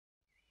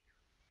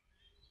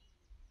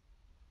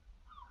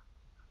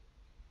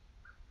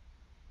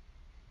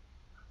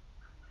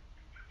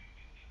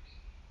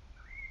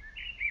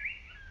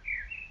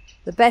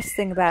The best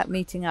thing about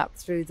meeting up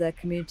through the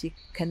Community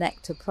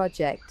Connector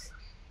project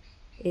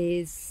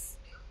is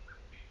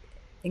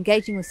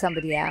engaging with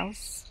somebody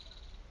else,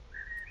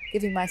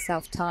 giving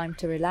myself time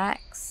to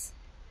relax,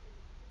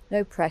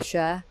 no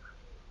pressure.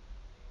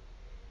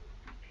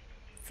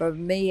 For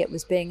me, it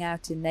was being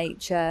out in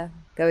nature,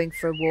 going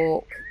for a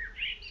walk,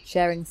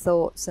 sharing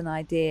thoughts and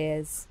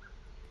ideas,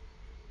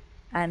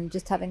 and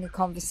just having a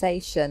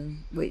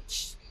conversation,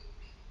 which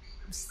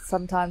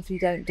sometimes we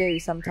don't do.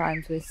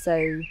 Sometimes we're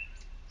so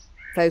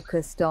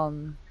focused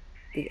on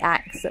the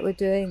acts that we're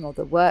doing or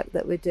the work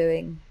that we're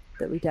doing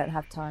that we don't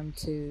have time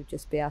to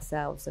just be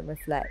ourselves and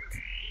reflect.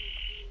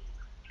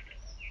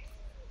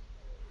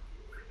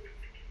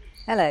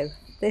 Hello,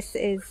 this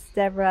is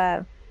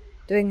Deborah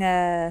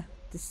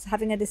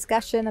having a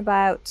discussion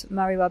about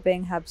Murray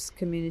Wellbeing Hub's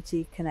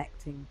Community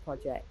Connecting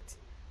project.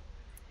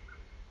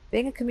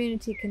 Being a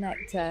community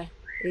connector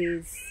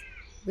is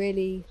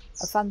really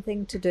a fun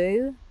thing to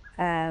do.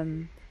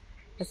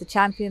 As a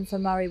champion for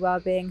Murray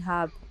Wellbeing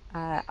Hub,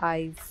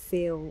 I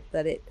feel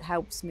that it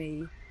helps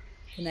me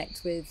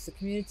connect with the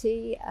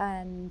community,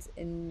 and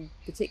in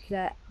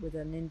particular with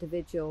an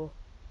individual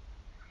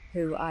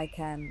who I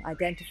can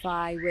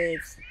identify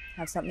with,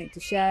 have something to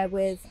share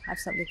with, have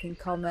something in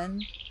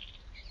common,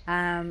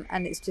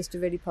 and it's just a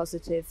really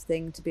positive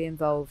thing to be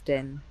involved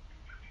in.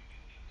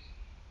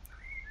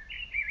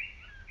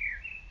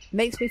 It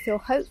makes me feel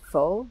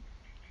hopeful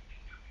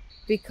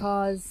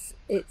because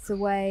it's a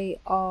way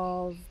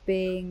of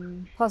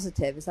being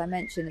positive. As I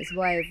mentioned, it's a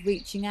way of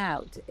reaching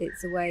out,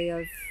 it's a way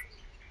of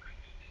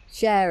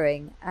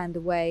sharing, and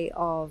a way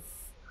of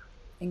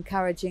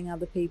encouraging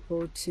other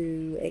people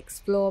to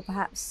explore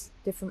perhaps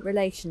different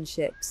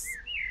relationships,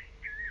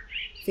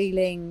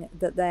 feeling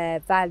that they're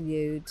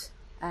valued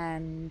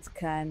and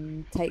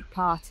can take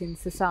part in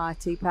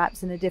society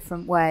perhaps in a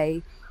different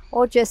way,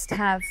 or just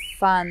have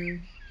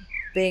fun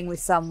being with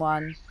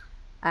someone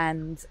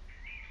and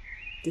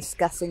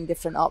discussing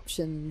different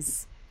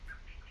options,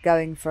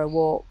 going for a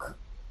walk,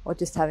 or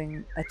just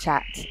having a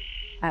chat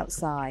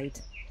outside.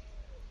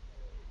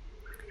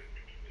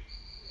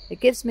 It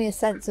gives me a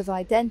sense of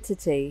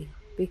identity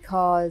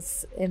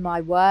because in my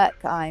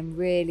work I'm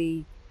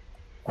really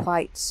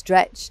quite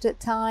stretched at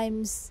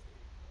times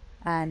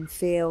and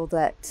feel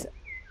that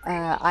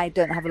I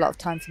don't have a lot of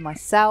time for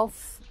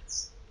myself.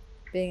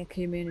 Being a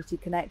community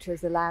connector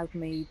has allowed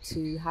me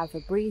to have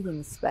a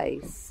breathing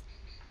space.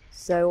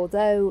 So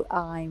although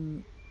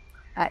I'm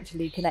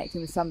actually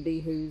connecting with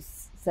somebody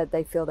who's said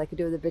they feel they could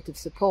do with a bit of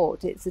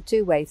support, it's a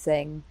two-way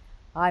thing.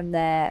 I'm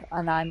there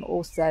and I'm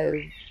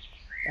also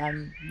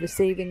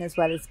receiving as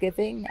well as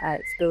giving.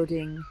 It's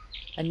building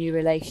a new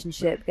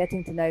relationship,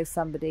 getting to know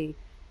somebody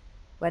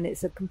when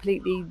it's a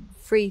completely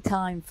free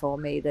time for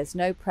me. There's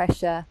no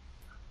pressure.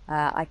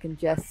 I can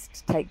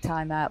just take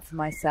time out for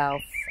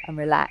myself and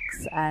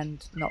relax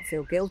and not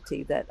feel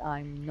guilty that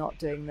I'm not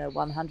doing the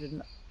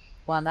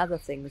 101 other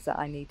things that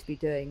I need to be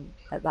doing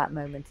at that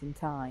moment in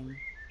time.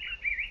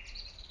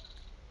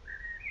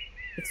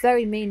 It's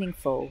very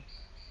meaningful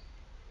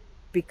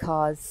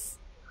because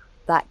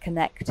that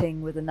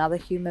connecting with another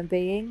human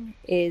being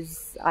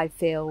is, I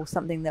feel,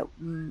 something that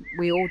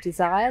we all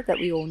desire, that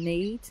we all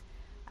need,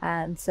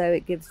 and so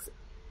it gives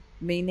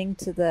meaning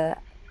to the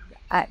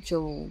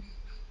actual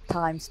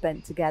time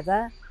spent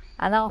together,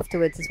 and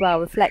afterwards as well,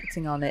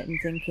 reflecting on it and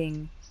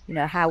thinking, you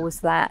know, how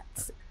was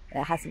that?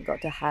 It hasn't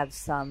got to have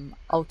some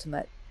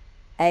ultimate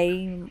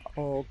aim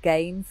or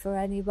gain for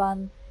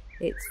anyone.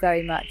 It's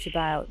very much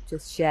about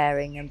just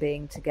sharing and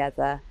being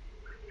together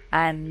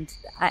and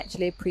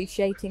actually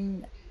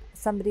appreciating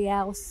somebody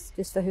else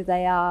just for who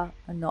they are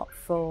and not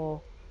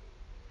for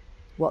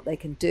what they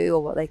can do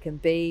or what they can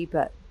be,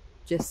 but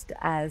just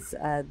as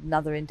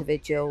another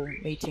individual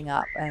meeting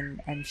up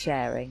and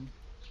sharing.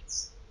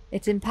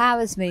 It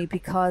empowers me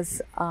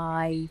because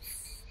I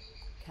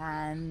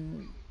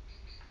can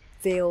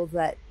feel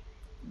that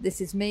this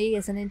is me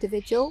as an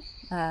individual,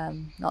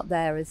 not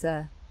there as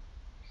a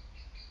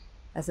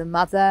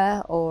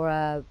mother or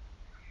a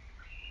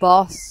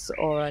boss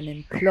or an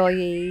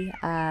employee.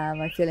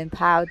 I feel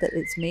empowered that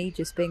it's me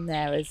just being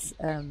there as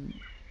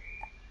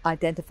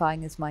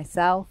identifying as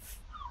myself.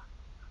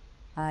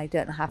 I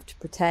don't have to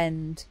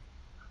pretend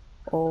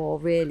or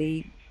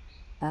really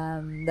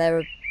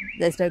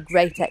there's no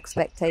great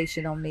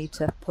expectation on me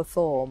to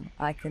perform.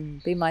 I can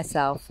be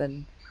myself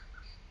and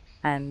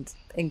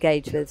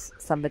engage with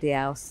somebody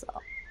else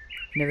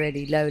in a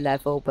really low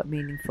level but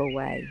meaningful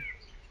way.